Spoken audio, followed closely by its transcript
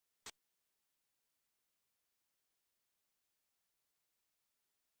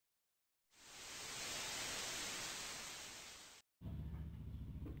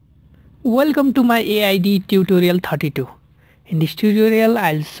Welcome to my AIDE tutorial 32. In this tutorial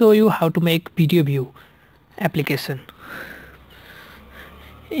I'll show you how to make VideoView application.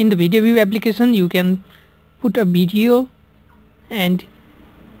 In the VideoView application you can put a video and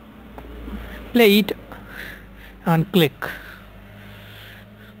play it on click.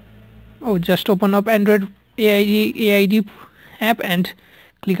 Just open up Android AIDE app and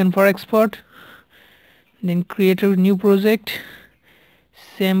click on for export. Then create a new project,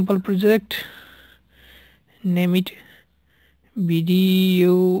 sample project, name it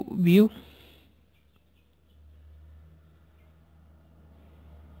VideoView.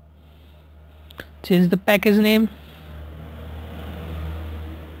 Change the package name.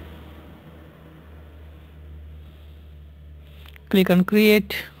 Click on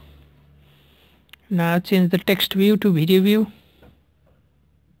create. Now change the text view to VideoView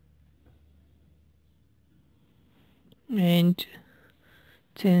and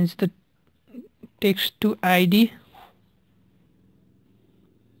change the text to ID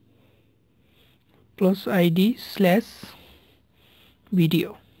plus ID /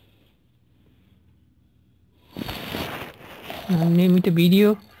 video. Now name it a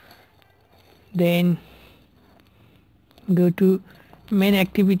video. Then go to main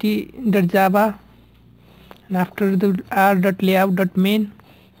activity.java and after the r.layout.main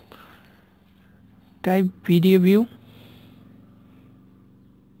type VideoView.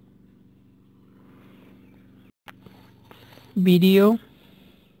 Video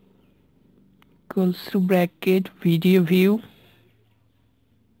equals to bracket VideoView,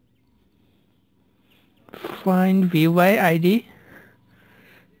 find view by ID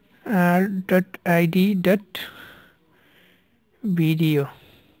r.id.video.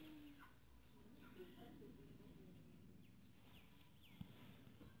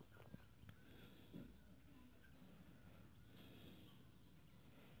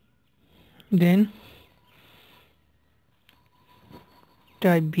 Then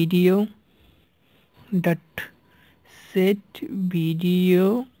type video dot set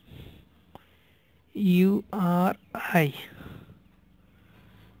video URI.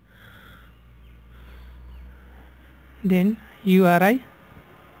 Then URI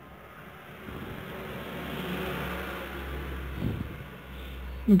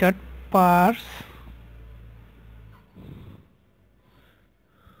dot parse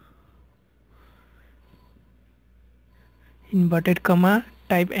inverted comma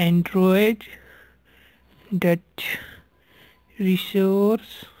type Android dot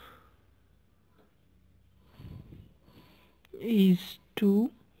resource is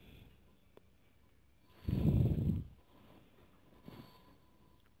to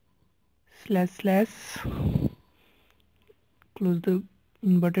 / close the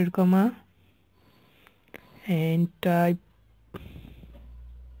inverted comma and type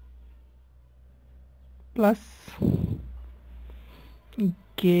plus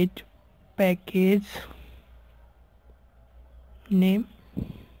get package name.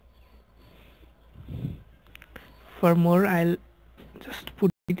 For more I'll just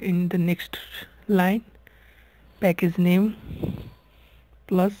put it in the next line, package name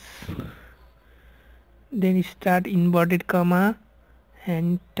plus then start inverted comma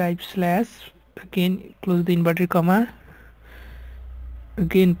and type / again close the inverted comma,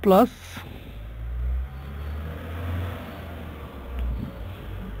 again plus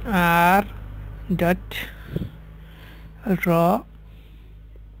r dot raw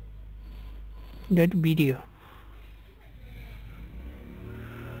dot video.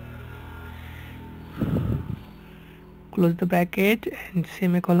 Close the bracket and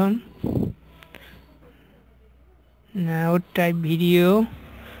semicolon. Now type video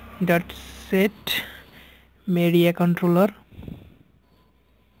dot set media controller,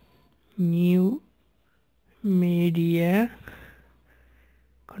 new media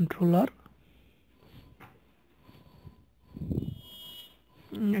controller,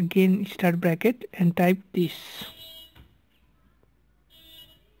 again start bracket and type this.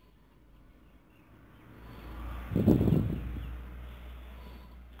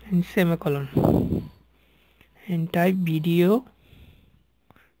 And semicolon and type video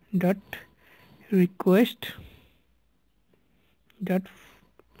dot request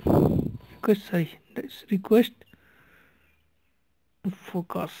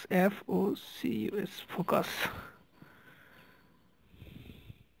focus focus.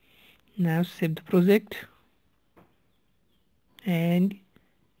 Now save the project and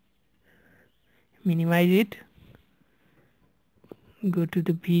minimize it. Go to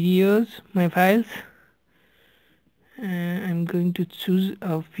the videos, my files. I'm going to choose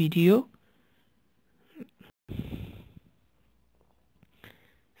a video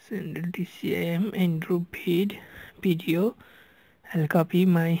under DCM intro video. I'll copy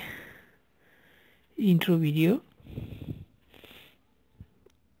my intro video,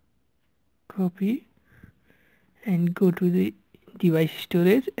 copy, and go to the device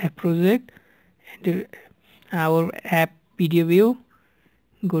storage, app project, and our app VideoView.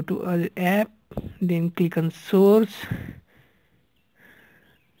 Go to our app, then click on source,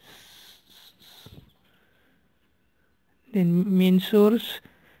 then main source.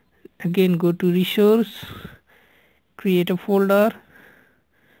 Again go to resource, create a folder,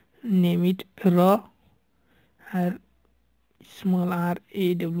 name it raw, r small r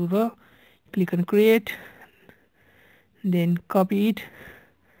a w raw. Click on create, then copy it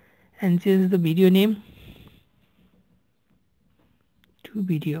and change the video name to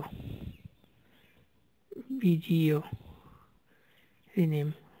video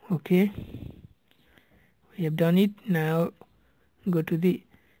rename. Okay, we have done it. Now go to the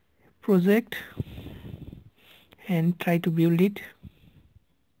project and try to build it.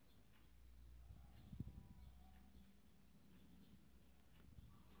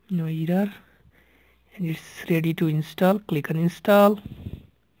 No error, and it's ready to install. Click on install,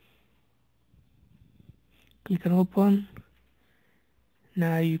 click on open.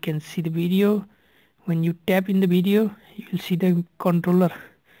 Now you can see the video. When you tap in the video, you will see the controller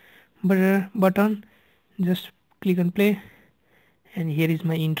button. Just click on play, and here is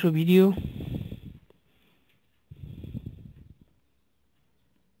my intro video.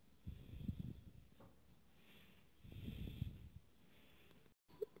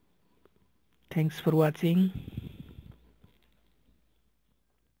 Thanks for watching.